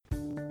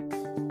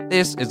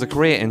This is the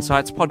Career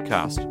Insights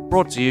podcast,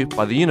 brought to you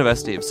by the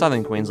University of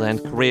Southern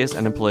Queensland Careers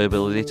and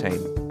Employability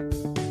team.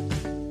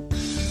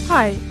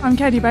 Hi, I'm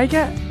Katie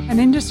Baker, an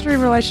Industry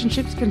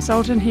Relationships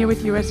Consultant here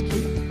with USQ,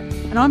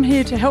 and I'm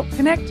here to help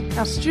connect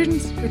our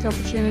students with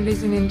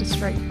opportunities in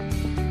industry.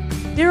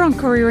 Here on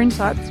Career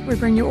Insights, we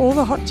bring you all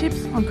the hot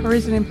tips on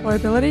careers and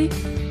employability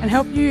and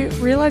help you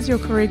realise your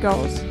career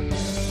goals.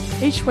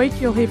 Each week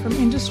you'll hear from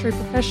industry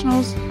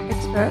professionals,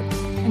 experts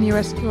and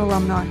USQ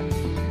alumni.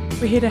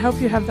 We're here to help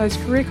you have those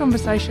career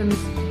conversations,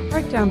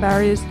 break down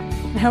barriers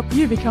and help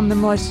you become the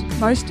most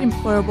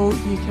employable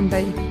you can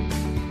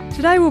be.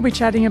 Today we'll be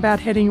chatting about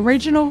heading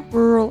regional,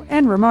 rural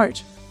and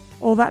remote.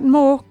 All that and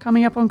more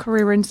coming up on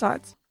Career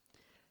Insights.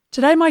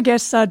 Today my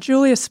guests are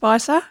Julia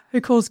Spicer,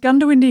 who calls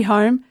Goondiwindi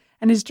home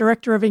and is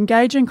Director of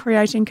Engage and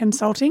Creating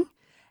Consulting,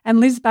 and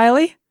Liz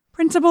Bailey,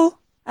 Principal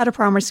at a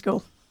primary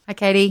school. Hi,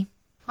 Katie.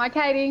 Hi,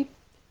 Katie.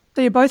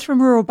 So you're both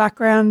from rural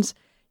backgrounds.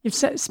 You've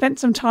spent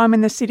some time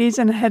in the cities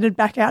and headed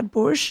back out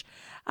bush.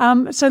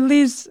 So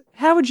Liz,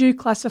 how would you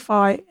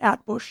classify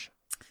out bush?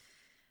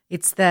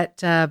 It's that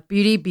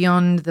beauty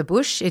beyond the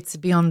bush. It's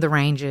beyond the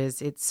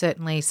ranges. It's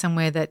certainly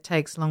somewhere that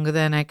takes longer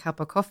than a cup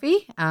of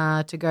coffee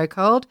to go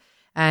cold.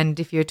 And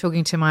if you're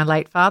talking to my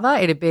late father,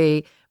 it'd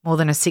be more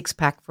than a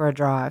six-pack for a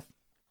drive.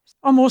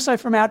 I'm also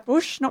from out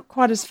bush, not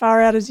quite as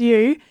far out as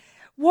you.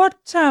 What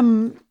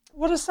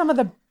are some of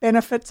the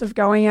benefits of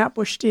going out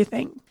bush, do you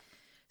think?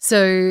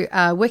 So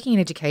working in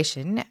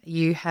education,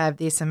 you have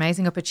this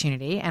amazing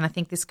opportunity, and I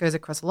think this goes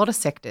across a lot of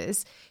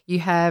sectors. You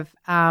have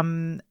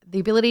the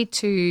ability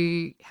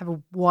to have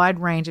a wide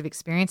range of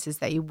experiences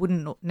that you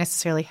wouldn't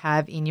necessarily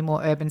have in your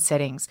more urban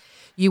settings.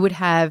 You would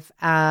have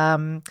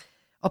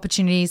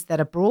opportunities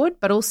that are broad,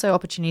 but also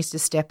opportunities to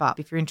step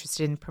up. If you're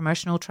interested in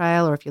promotional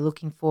trail or if you're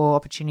looking for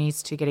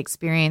opportunities to get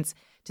experience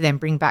to then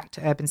bring back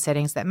to urban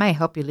settings, that may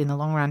help you in the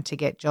long run to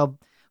get job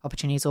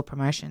opportunities or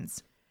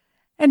promotions.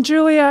 And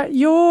Julia,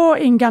 you're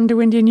in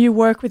Goondiwindi and you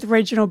work with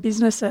regional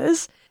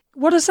businesses.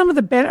 What are some of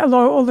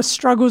the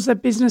struggles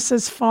that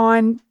businesses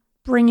find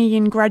bringing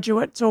in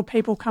graduates or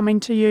people coming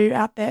to you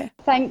out there?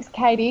 Thanks,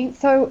 Katie.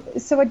 So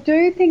I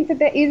do think that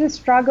there is a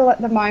struggle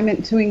at the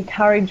moment to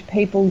encourage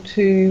people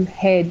to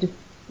head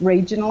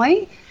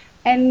regionally.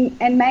 And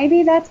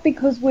maybe that's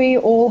because we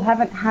all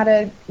haven't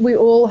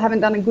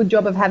done a good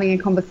job of having a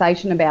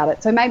conversation about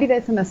it. So maybe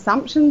there's some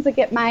assumptions that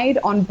get made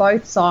on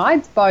both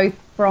sides, both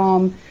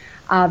from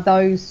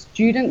those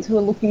students who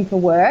are looking for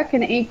work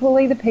and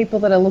equally the people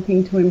that are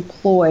looking to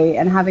employ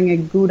and having a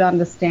good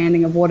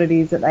understanding of what it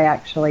is that they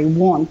actually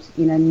want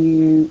in a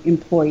new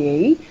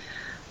employee.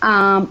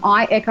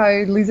 I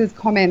echo Liz's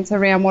comments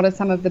around what are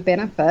some of the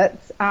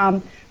benefits,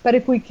 but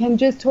if we can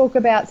just talk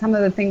about some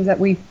of the things that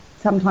we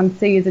sometimes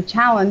see as a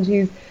challenge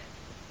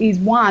is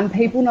one,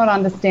 people not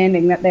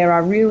understanding that there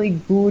are really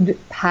good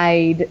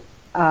paid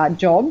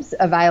jobs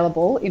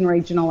available in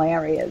regional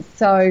areas.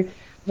 So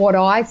what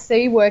I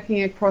see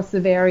working across the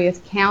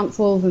various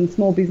councils and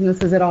small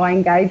businesses that I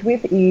engage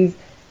with is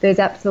there's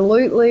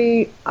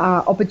absolutely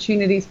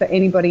opportunities for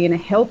anybody in a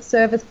health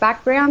service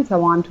background.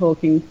 So I'm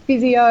talking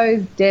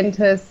physios,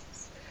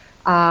 dentists,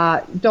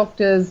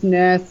 doctors,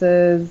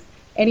 nurses,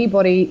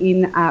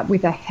 anybody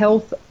with a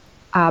health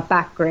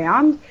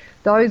background.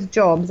 Those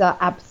jobs are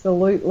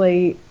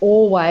absolutely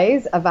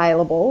always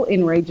available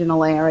in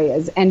regional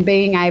areas, and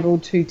being able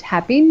to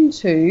tap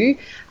into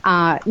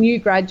new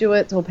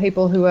graduates or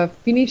people who are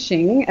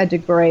finishing a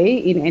degree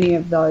in any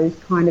of those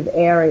kind of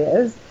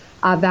areas,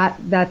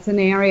 that's an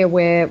area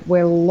where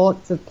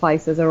lots of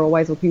places are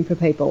always looking for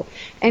people.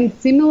 And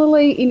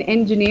similarly in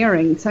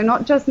engineering, so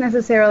not just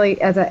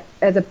necessarily as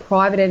a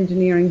private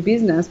engineering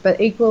business, but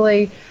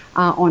equally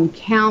on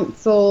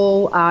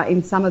council,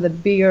 in some of the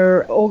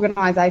bigger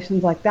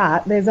organisations like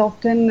that, there's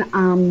often,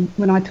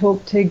 when I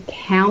talk to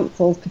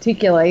councils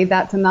particularly,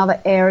 that's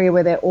another area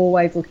where they're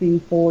always looking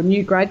for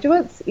new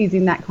graduates, is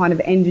in that kind of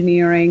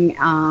engineering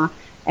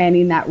and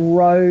in that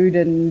road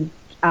and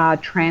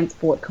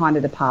transport kind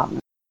of department.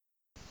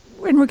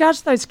 In regards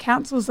to those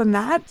councils and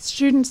that,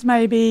 students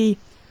may be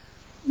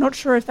not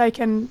sure if they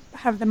can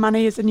have the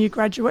money as a new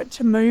graduate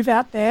to move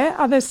out there.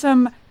 Are there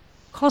some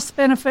cost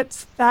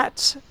benefits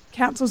that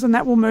councils and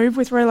that will move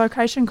with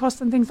relocation costs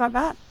and things like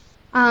that?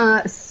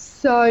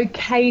 So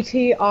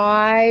Katie,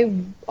 I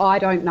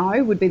don't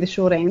know would be the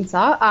short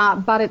answer,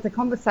 but it's a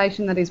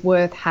conversation that is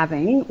worth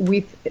having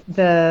with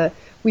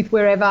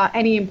wherever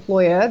any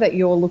employer that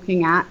you're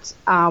looking at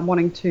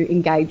wanting to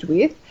engage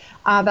with.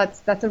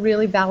 That's a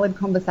really valid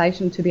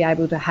conversation to be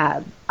able to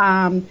have.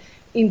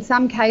 In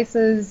some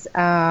cases,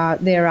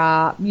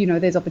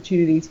 there's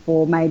opportunities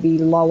for maybe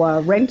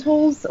lower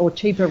rentals or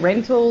cheaper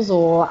rentals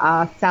or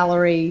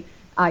salary,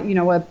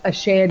 a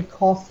shared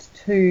cost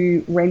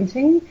to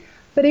renting.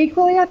 But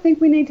equally, I think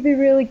we need to be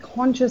really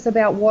conscious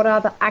about what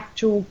are the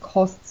actual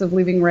costs of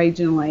living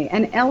regionally.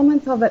 And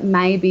elements of it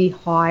may be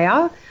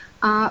higher,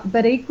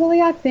 but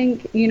equally, I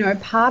think,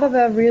 part of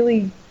a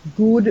really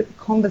good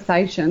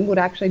conversation would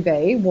actually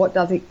be, what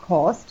does it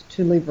cost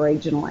to live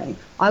regionally?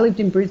 I lived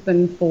in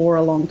Brisbane for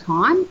a long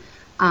time.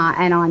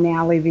 and I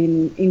now live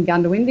in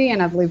Goondiwindi,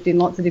 and I've lived in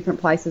lots of different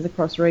places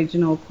across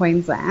regional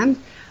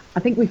Queensland. I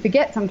think we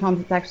forget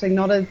sometimes it's actually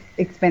not as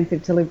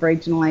expensive to live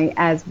regionally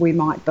as we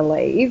might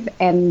believe,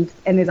 and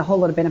there's a whole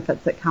lot of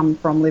benefits that come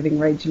from living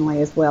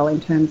regionally as well in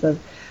terms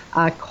of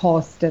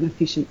cost and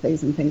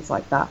efficiencies and things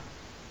like that.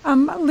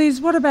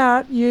 Liz, what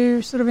about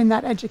you sort of in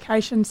that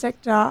education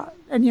sector,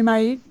 and you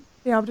may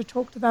be able to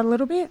talk to that a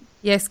little bit?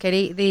 Yes,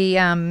 Katie,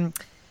 the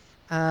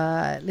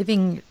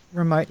living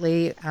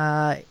remotely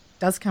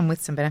does come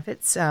with some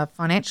benefits.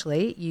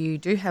 Financially, you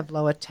do have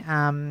lower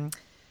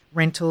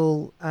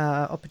rental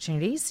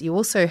opportunities. You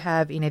also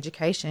have in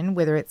education,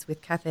 whether it's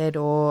with CathEd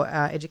or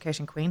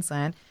Education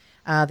Queensland,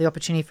 the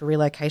opportunity for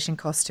relocation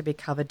costs to be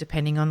covered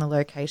depending on the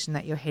location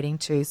that you're heading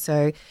to.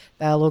 So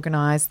they'll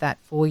organise that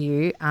for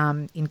you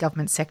in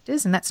government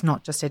sectors, and that's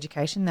not just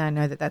education. I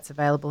know that that's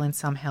available in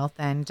some health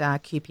and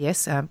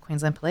QPS,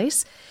 Queensland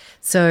Police.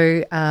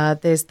 So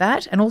there's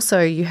that. And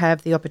also you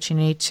have the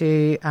opportunity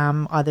to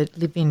either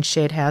live in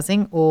shared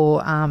housing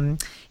or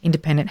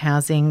independent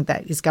housing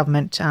that is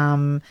government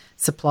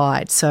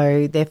supplied.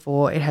 So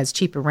therefore it has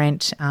cheaper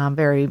rent,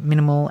 very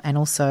minimal, and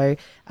also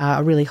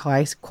a really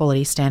high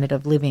quality standard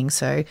of living.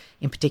 So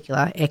in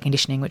particular, air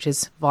conditioning, which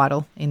is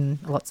vital in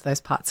lots of those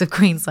parts of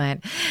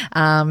Queensland.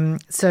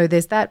 So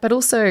there's that. But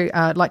also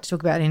I'd like to talk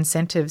about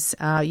incentives.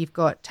 You've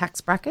got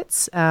tax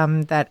brackets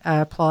that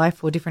apply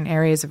for different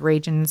areas of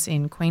regions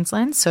in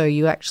Queensland. So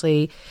you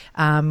actually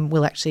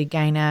will actually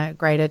gain a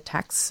greater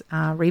tax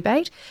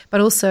rebate.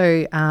 But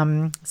also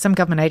some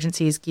government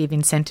agencies give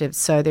incentives.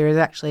 So there is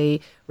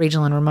actually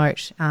regional and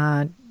remote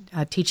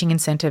teaching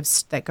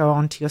incentives that go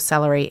on to your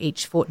salary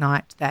each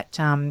fortnight that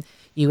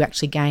you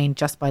actually gain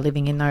just by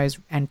living in those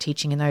and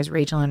teaching in those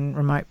regional and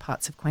remote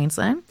parts of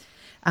Queensland.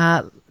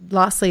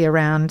 Lastly,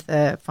 around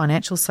the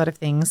financial side of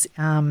things,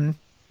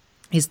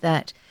 is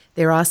that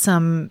there are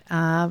some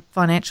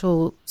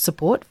financial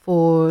support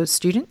for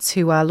students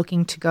who are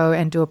looking to go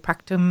and do a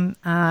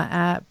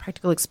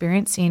practical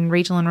experience in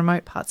regional and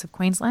remote parts of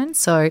Queensland.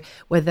 So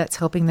whether that's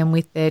helping them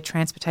with their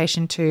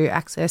transportation to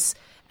access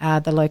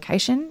the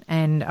location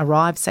and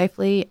arrive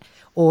safely,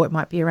 or it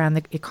might be around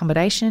the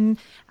accommodation.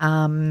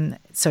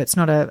 So it's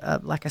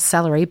not like a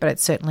salary, but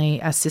it's certainly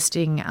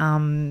assisting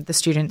the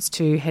students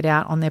to head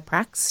out on their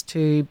pracs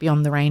to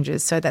Beyond the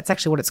Ranges. So that's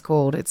actually what it's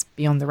called. It's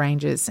Beyond the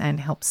Ranges, and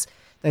helps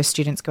those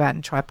students go out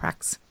and try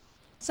pracs.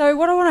 So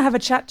what I want to have a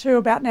chat to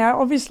about now,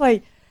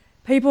 obviously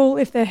people,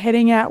 if they're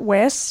heading out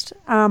west,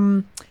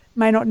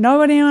 may not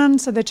know anyone,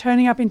 so they're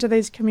turning up into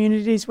these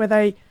communities where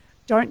they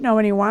don't know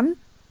anyone.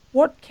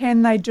 What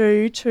can they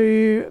do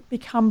to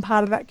become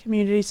part of that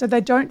community so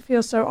they don't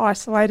feel so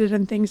isolated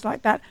and things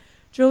like that?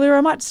 Julia,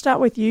 I might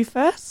start with you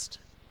first.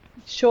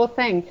 Sure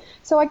thing.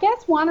 So I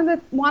guess one of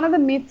the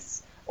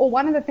myths, or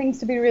one of the things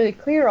to be really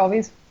clear of,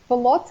 is for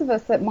lots of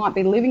us that might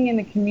be living in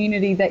the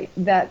community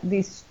that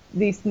this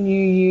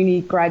new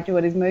uni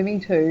graduate is moving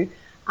to,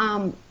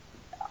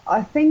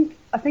 I think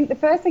the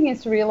first thing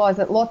is to realise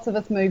that lots of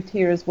us moved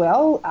here as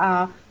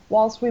well.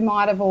 Whilst we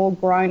might have all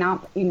grown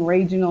up in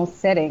regional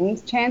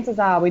settings, chances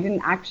are we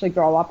didn't actually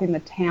grow up in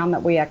the town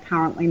that we are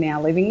currently now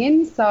living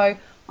in. So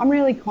I'm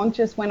really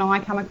conscious when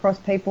I come across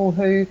people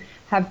who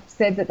have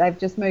said that they've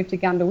just moved to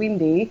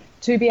Goondiwindi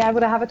to be able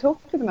to have a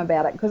talk to them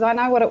about it, because I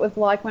know what it was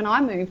like when I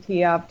moved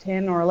here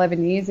 10 or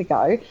 11 years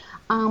ago.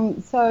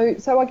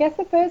 So I guess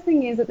the first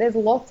thing is that there's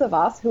lots of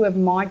us who have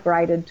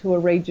migrated to a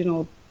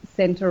regional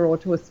centre or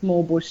to a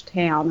small bush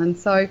town, and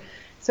so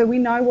we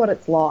know what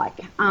it's like.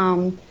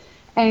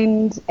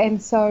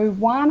 And so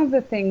one of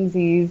the things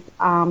is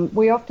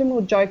we often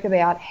will joke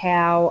about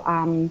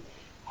how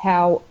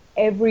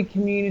every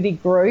community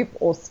group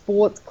or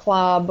sports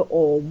club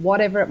or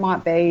whatever it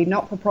might be,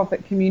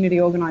 not-for-profit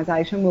community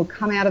organisation, will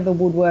come out of the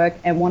woodwork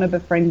and want to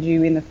befriend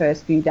you in the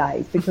first few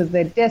days, because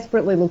they're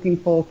desperately looking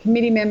for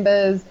committee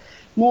members,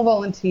 more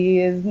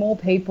volunteers, more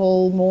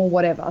people, more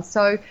whatever.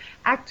 So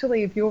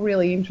actually, if you're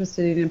really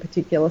interested in a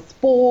particular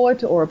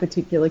sport or a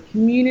particular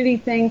community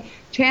thing,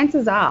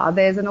 chances are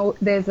there's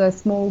a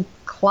small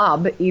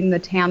club in the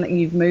town that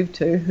you've moved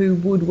to who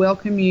would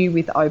welcome you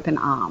with open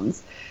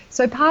arms.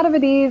 So part of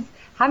it is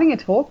having a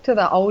talk to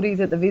the oldies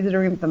at the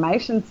Visitor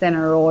Information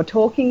Centre, or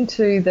talking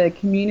to the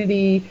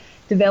community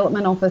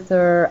development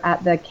officer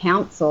at the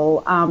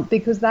council,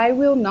 because they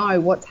will know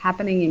what's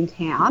happening in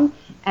town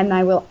and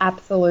they will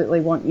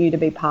absolutely want you to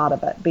be part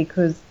of it.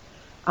 Because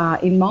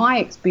in my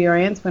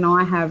experience, when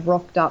I have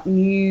rocked up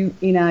new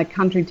in a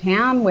country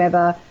town,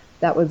 whether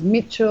that was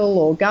Mitchell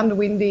or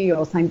Goondiwindi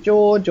or St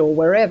George or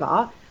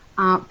wherever,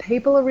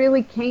 people are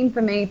really keen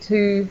for me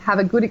to have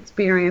a good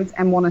experience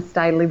and want to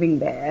stay living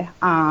there.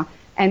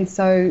 And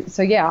so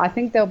yeah, I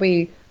think there'll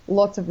be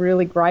lots of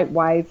really great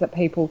ways that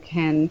people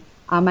can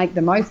make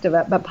the most of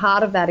it. But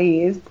part of that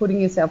is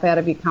putting yourself out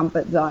of your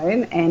comfort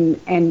zone and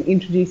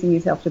introducing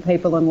yourself to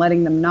people and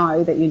letting them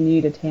know that you're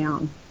new to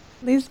town.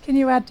 Liz, can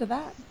you add to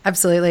that?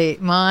 Absolutely.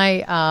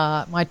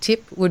 My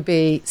tip would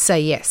be say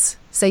yes.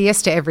 Say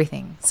yes to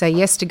everything. Say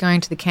yes to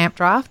going to the camp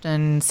draft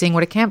and seeing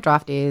what a camp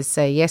draft is.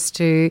 Say yes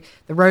to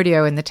the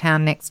rodeo in the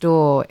town next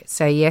door.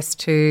 Say yes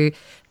to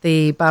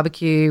the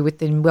barbecue with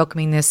them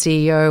welcoming their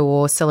CEO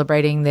or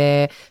celebrating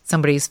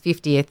somebody's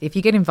 50th. If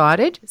you get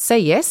invited, say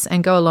yes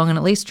and go along and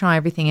at least try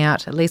everything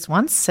out at least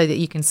once so that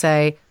you can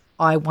say,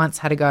 I once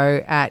had a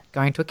go at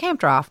going to a camp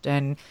draft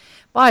and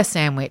buy a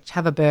sandwich,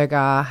 have a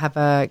burger, have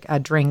a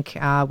drink,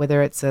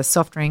 whether it's a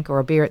soft drink or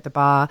a beer at the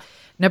bar.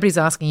 Nobody's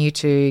asking you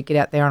to get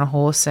out there on a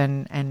horse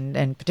and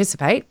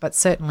participate, but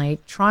certainly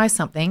try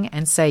something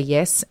and say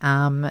yes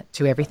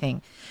to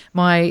everything.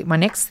 My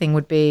next thing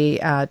would be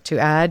to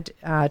add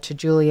to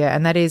Julia,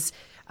 and that is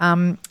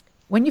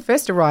when you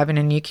first arrive in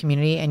a new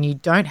community and you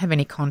don't have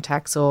any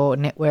contacts or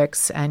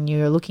networks and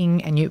you're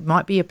looking, and you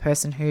might be a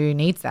person who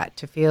needs that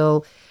to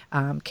feel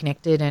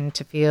connected and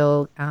to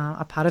feel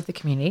a part of the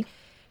community,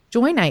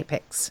 join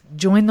Apex,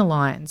 join the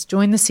Lions,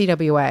 join the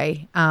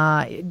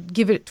CWA,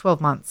 give it 12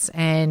 months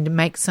and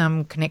make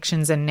some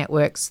connections and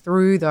networks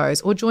through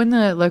those, or join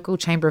the local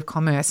Chamber of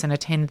Commerce and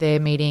attend their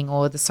meeting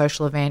or the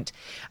social event.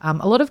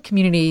 A lot of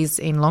communities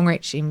in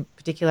Longreach in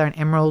particular and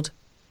Emerald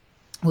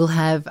will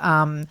have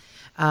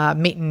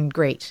meet and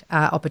greet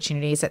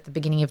opportunities at the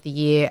beginning of the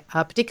year,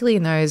 particularly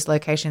in those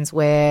locations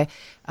where,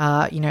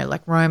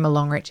 like Roma,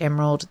 Longreach,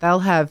 Emerald, they'll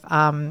have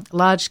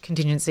large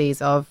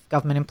contingencies of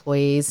government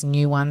employees,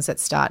 new ones that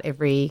start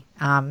every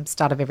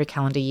start of every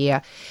calendar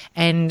year.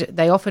 And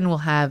they often will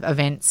have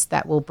events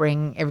that will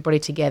bring everybody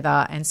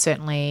together and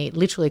certainly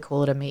literally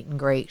call it a meet and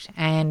greet.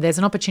 And there's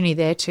an opportunity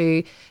there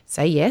to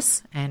say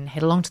yes and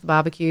head along to the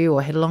barbecue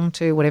or head along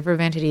to whatever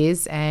event it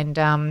is. And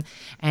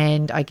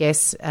I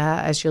guess,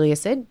 as Julia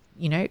said,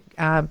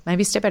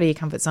 maybe step out of your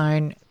comfort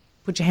zone,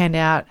 put your hand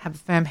out, have a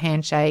firm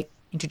handshake,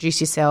 introduce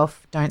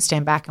yourself. Don't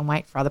stand back and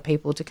wait for other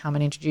people to come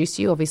and introduce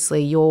you.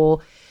 Obviously,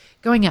 you're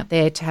going out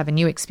there to have a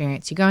new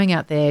experience. You're going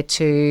out there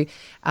to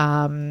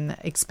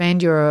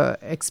expand your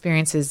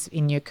experiences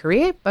in your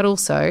career, but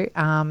also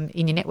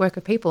in your network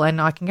of people. And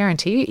I can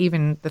guarantee you,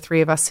 even the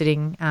three of us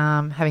sitting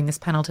having this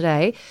panel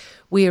today,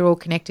 we are all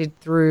connected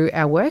through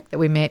our work that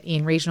we met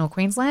in regional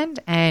Queensland,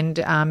 and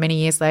many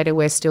years later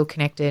we're still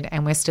connected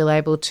and we're still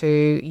able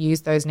to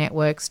use those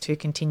networks to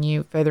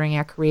continue furthering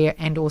our career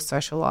and or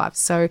social lives.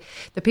 So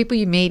the people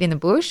you meet in the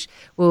bush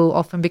will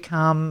often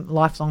become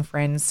lifelong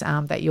friends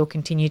that you'll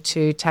continue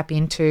to tap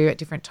into at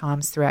different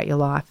times throughout your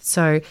life.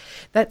 So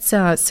that's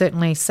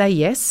certainly say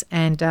yes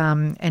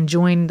and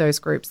join those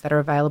groups that are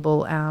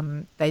available.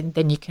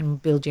 Then you can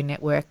build your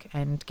network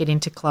and get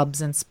into clubs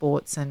and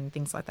sports and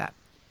things like that.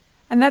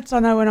 And that's, I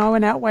know when I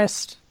went out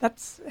west,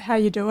 that's how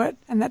you do it,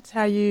 and that's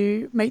how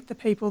you meet the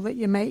people that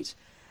you meet.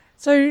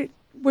 So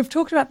we've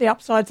talked about the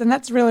upsides, and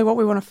that's really what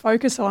we want to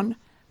focus on.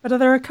 But are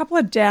there a couple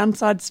of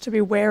downsides to be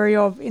wary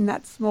of in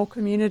that small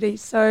community?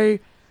 So,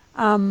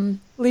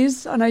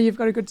 Liz, I know you've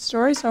got a good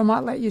story, so I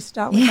might let you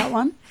start with that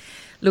one.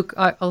 Look,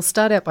 I'll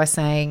start out by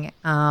saying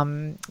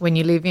when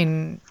you live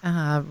in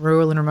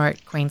rural and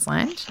remote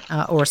Queensland,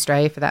 or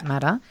Australia for that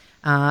matter,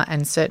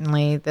 and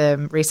certainly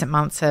the recent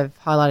months have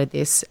highlighted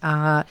this,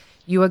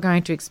 you are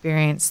going to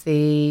experience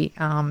the,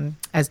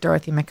 as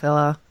Dorothy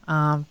McKellar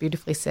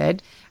beautifully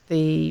said,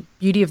 the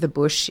beauty of the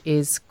bush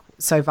is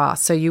so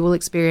vast. So you will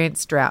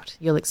experience drought,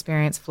 you'll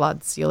experience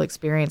floods, you'll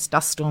experience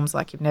dust storms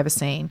like you've never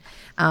seen,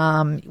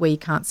 where you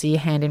can't see your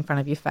hand in front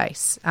of your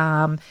face.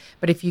 But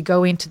if you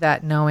go into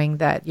that knowing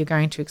that you're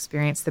going to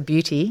experience the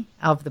beauty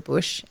of the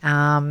bush,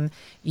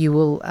 you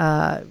will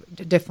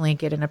definitely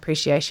get an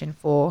appreciation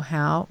for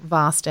how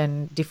vast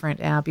and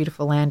different our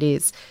beautiful land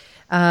is.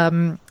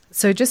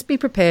 So just be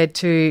prepared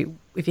to,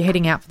 if you're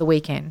heading out for the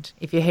weekend,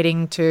 if you're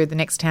heading to the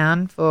next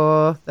town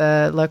for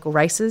the local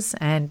races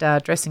and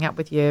dressing up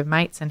with your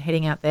mates and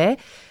heading out there,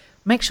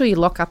 make sure you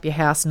lock up your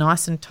house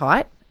nice and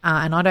tight.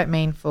 And I don't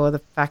mean for the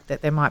fact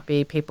that there might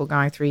be people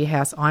going through your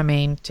house. I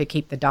mean to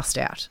keep the dust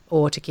out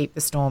or to keep the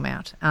storm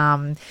out.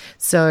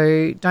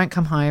 So don't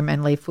come home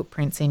and leave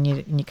footprints in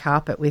your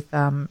carpet with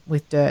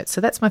dirt. So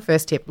that's my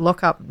first tip.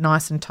 Lock up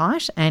nice and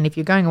tight. And if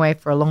you're going away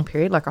for a long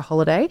period, like a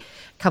holiday,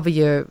 cover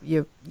your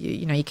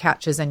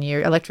couches and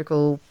your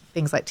electrical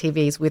things like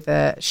TVs with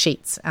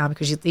sheets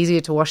because it's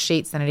easier to wash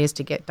sheets than it is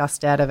to get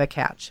dust out of a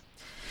couch.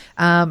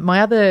 My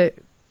other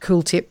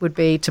cool tip would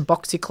be to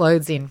box your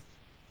clothes in.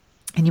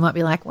 And you might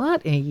be like,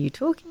 what are you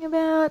talking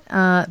about?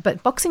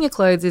 But boxing your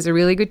clothes is a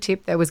really good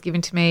tip that was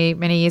given to me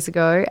many years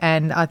ago,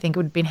 and I think it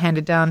would have been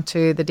handed down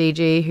to the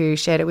DG who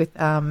shared it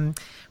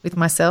with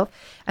myself.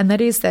 And that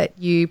is that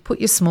you put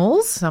your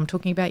smalls, so I'm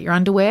talking about your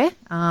underwear,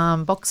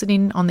 box it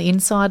in on the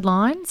inside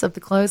lines of the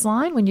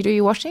clothesline when you do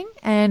your washing,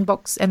 and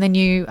then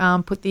you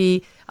put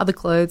the other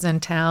clothes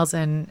and towels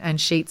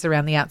and sheets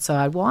around the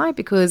outside. Why?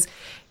 Because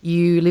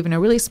you live in a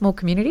really small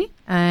community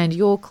and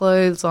your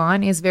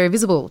clothesline is very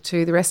visible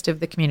to the rest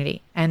of the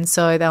community. And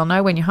so they'll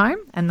know when you're home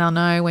and they'll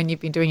know when you've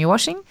been doing your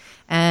washing.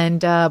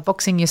 And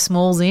boxing your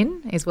smalls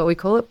in is what we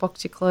call it,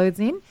 box your clothes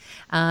in.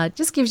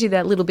 Just gives you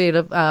that little bit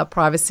of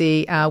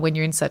privacy when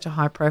you're in such a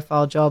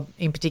high-profile job,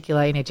 in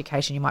particular in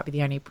education. You might be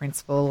the only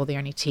principal or the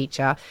only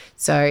teacher.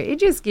 So it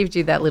just gives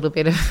you that little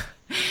bit of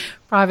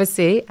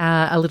privacy,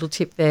 a little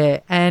tip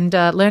there. And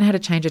learn how to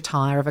change a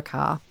tyre of a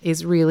car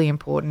is really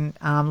important.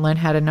 Learn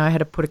how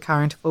to put a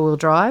car into four-wheel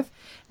drive.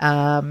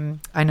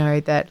 I know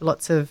that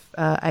lots of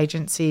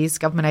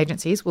government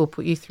agencies will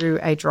put you through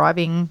a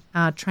driving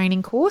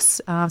training course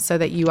so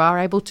that you are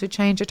able to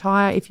change a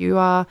tyre if you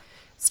are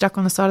stuck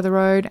on the side of the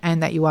road,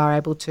 and that you are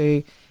able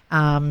to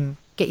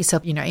get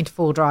yourself, into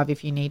four-wheel drive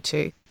if you need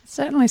to.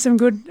 Certainly some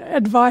good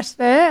advice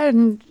there,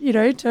 and,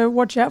 to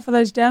watch out for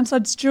those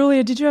downsides.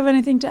 Julia, did you have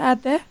anything to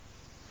add there?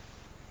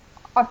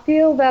 I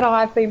feel that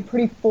I've been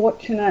pretty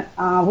fortunate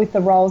with the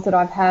roles that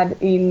I've had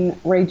in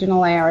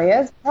regional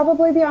areas.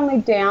 Probably the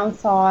only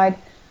downside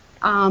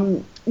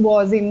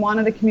was in one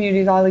of the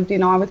communities I lived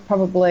in. I was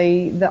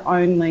probably the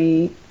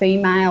only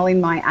female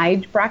in my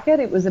age bracket.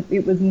 It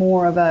was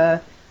more of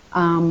a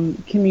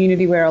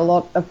community where a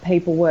lot of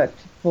people worked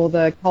for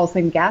the coal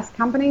seam gas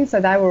company, so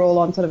they were all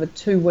on sort of a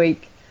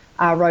 2-week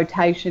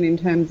rotation in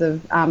terms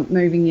of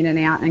moving in and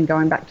out and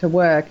going back to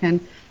work. And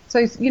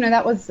so,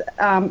 that was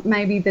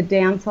maybe the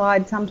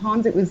downside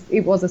sometimes.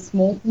 It was a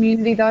small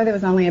community, though. There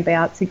was only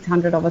about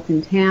 600 of us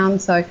in town.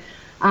 So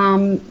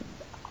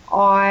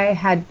I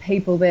had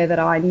people there that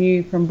I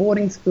knew from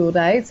boarding school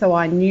days, so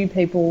I knew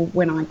people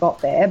when I got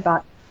there,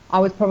 but I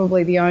was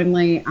probably the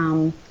only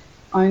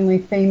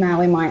female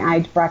in my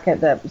age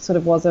bracket that sort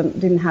of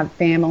didn't have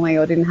family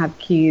or didn't have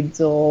kids,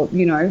 or,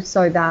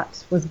 so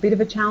that was a bit of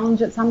a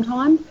challenge at some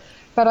times.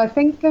 But I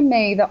think for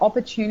me, the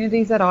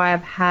opportunities that I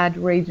have had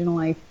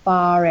regionally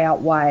far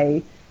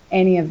outweigh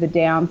any of the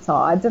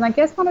downsides. And I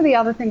guess one of the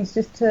other things,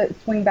 just to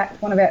swing back to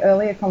one of our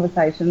earlier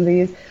conversations,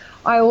 is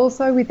I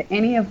also, with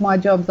any of my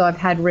jobs I've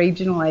had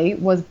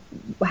regionally,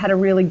 had a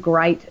really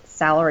great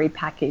salary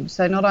package.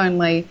 So not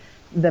only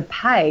the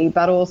pay,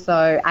 but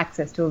also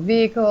access to a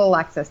vehicle,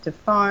 access to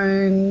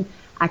phone,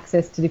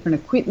 access to different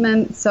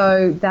equipment.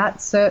 So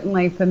that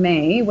certainly for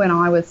me, when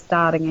I was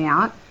starting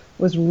out,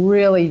 was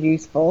really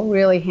useful,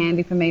 really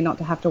handy for me not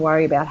to have to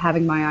worry about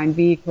having my own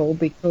vehicle,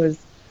 because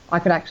I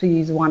could actually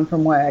use one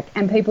from work.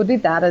 And people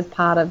did that as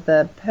part of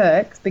the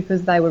perks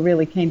because they were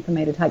really keen for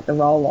me to take the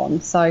role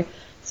on. So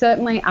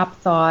certainly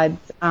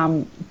upsides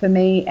for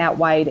me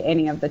outweighed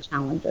any of the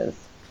challenges.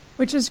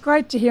 Which is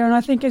great to hear. And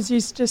I think, as you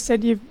just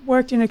said, you've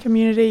worked in a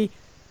community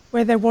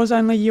where there was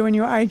only you and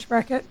your age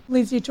bracket.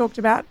 Liz, you talked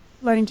about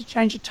learning to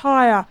change a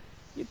tyre,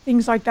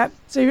 things like that.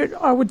 So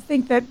I would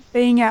think that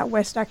being out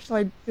west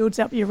actually builds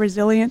up your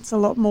resilience a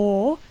lot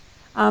more,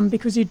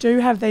 because you do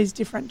have these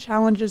different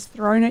challenges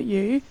thrown at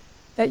you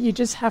that you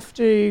just have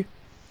to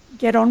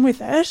get on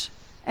with it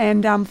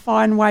and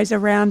find ways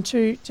around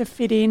to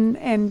fit in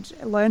and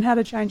learn how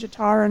to change a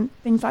tyre and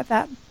things like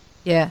that.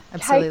 Yeah,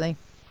 absolutely.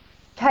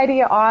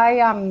 Katie,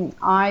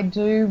 I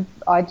do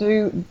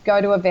go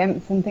to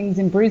events and things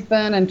in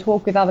Brisbane and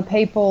talk with other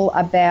people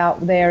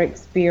about their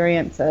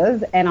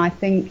experiences, and I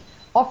think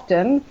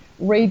often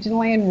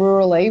regionally and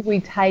rurally we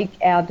take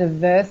our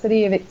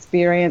diversity of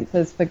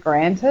experiences for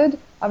granted.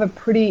 I have a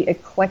pretty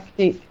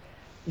eclectic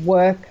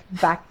work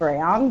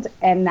background,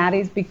 and that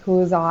is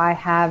because I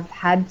have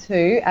had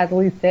to, as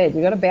Liz said,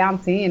 you've got to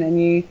bounce in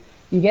and you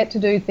get to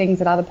do things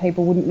that other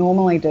people wouldn't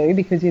normally do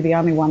because you're the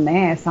only one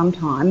there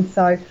sometimes.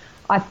 So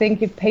I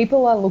think if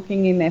people are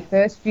looking in their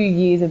first few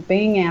years of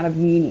being out of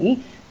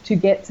uni to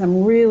get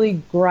some really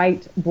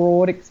great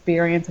broad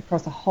experience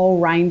across a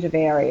whole range of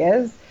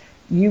areas,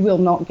 you will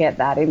not get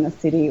that in the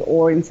city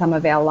or in some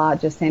of our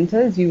larger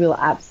centres. You will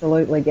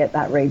absolutely get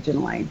that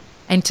regionally.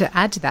 And to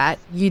add to that,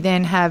 you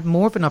then have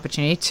more of an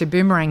opportunity to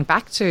boomerang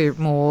back to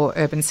more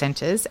urban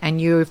centres, and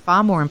you're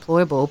far more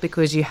employable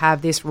because you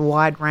have this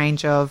wide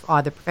range of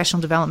either professional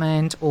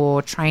development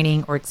or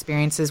training or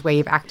experiences where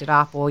you've acted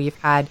up or you've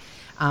had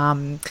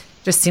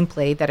just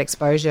simply that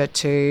exposure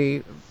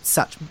to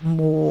such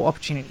more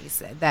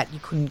opportunities that you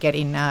couldn't get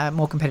in a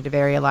more competitive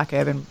area like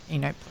urban,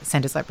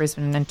 centres like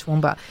Brisbane and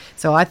Toowoomba.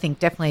 So I think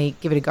definitely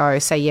give it a go.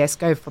 Say yes,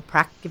 go for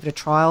prac, give it a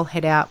trial,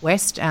 head out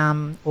west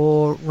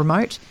or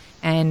remote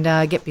and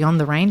get beyond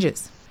the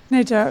ranges.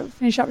 Need to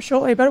finish up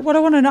shortly, but what I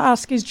wanted to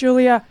ask is,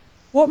 Julia,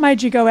 what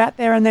made you go out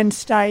there and then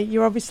stay?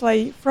 You're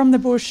obviously from the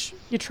bush,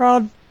 you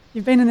trialled,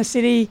 you've been in the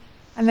city,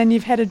 and then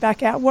you've headed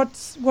back out.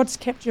 What's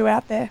kept you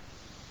out there?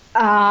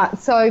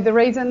 So the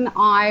reason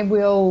I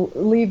will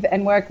live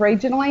and work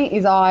regionally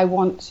is I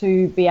want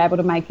to be able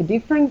to make a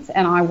difference,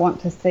 and I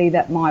want to see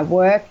that my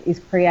work is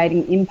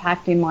creating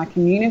impact in my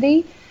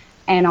community,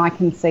 and I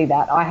can see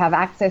that. I have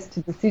access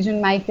to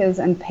decision makers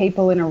and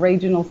people in a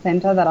regional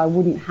centre that I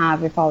wouldn't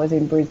have if I was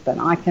in Brisbane.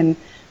 I can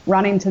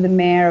run into the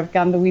mayor of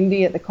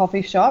Gundawindi at the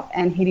coffee shop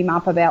and hit him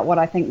up about what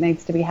I think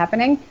needs to be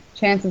happening.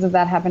 Chances of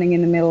that happening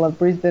in the middle of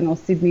Brisbane or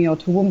Sydney or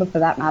Toowoomba for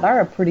that matter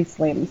are pretty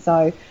slim.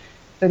 So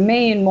for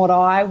me and what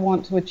I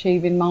want to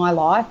achieve in my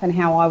life and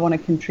how I want to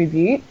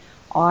contribute,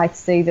 I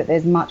see that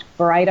there's much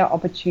greater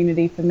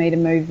opportunity for me to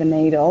move the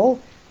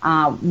needle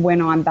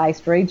when I'm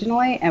based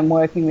regionally and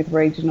working with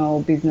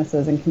regional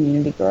businesses and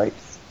community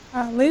groups.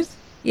 Liz?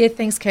 Yeah,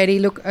 thanks, Katie.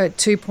 Look,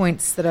 2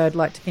 points that I'd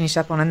like to finish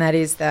up on, and that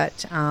is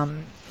that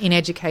in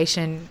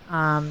education,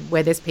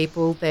 where there's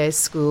people, there's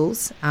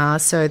schools.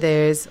 So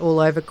there's all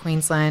over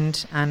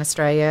Queensland and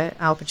Australia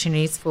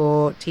opportunities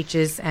for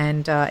teachers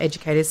and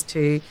educators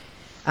to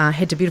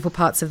head to beautiful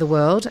parts of the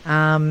world.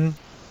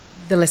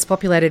 The less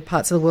populated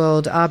parts of the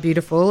world are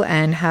beautiful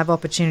and have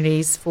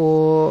opportunities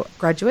for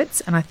graduates.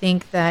 And I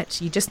think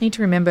that you just need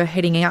to remember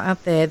heading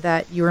out there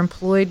that you're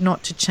employed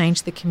not to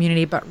change the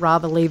community, but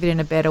rather leave it in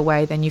a better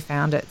way than you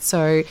found it.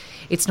 So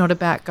it's not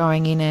about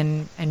going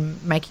in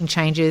and making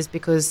changes,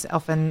 because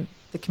often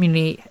the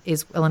community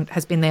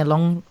has been there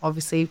long,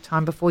 obviously,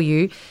 time before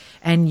you.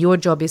 And your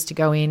job is to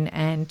go in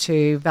and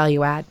to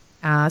value add,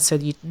 so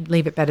that you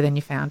leave it better than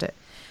you found it.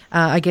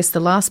 I guess the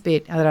last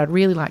bit that I'd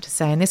really like to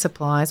say, and this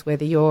applies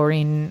whether you're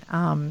in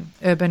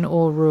urban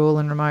or rural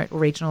and remote or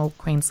regional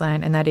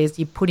Queensland, and that is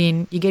you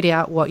get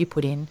out what you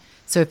put in.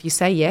 So if you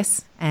say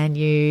yes and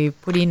you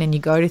put in and you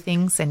go to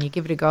things and you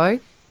give it a go,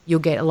 you'll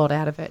get a lot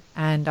out of it.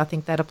 And I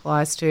think that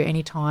applies to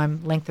any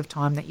length of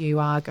time that you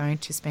are going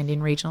to spend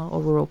in regional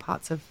or rural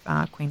parts of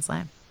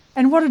Queensland.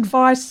 And what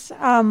advice,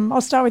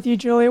 I'll start with you,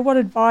 Julia, what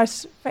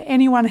advice for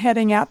anyone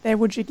heading out there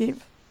would you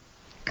give?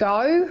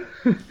 Go,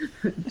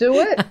 do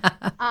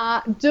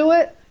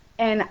it,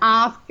 and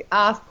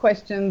ask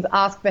questions,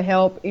 ask for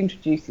help,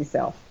 introduce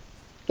yourself,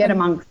 get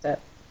amongst it.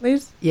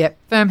 Liz? Yep,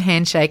 firm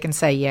handshake and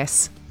say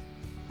yes.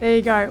 There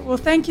you go. Well,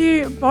 thank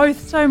you both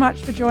so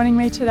much for joining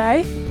me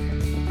today.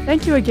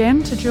 Thank you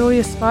again to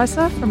Julia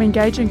Spicer from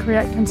Engage and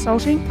Create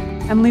Consulting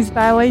and Liz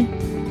Bailey,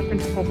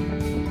 Principal.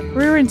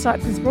 Career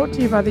Insights is brought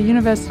to you by the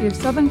University of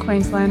Southern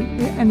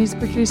Queensland and is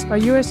produced by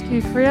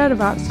USQ Creative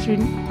Arts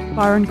student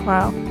Byron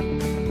Quayle.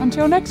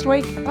 Until next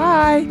week,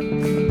 bye.